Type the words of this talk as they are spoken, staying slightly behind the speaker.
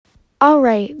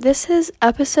Alright, this is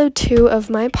episode 2 of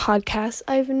my podcast.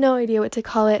 I have no idea what to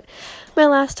call it. My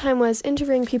last time was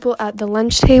interviewing people at the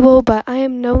lunch table, but I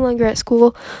am no longer at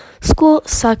school. School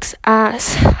sucks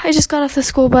ass. I just got off the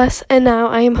school bus and now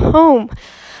I am home.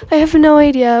 I have no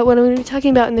idea what I'm going to be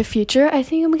talking about in the future. I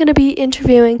think I'm going to be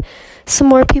interviewing some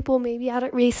more people, maybe out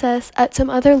at recess, at some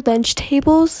other lunch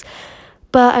tables.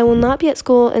 But I will not be at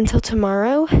school until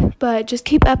tomorrow. But just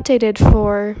keep updated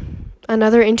for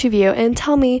another interview and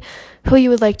tell me who you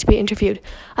would like to be interviewed.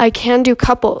 I can do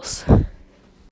couples.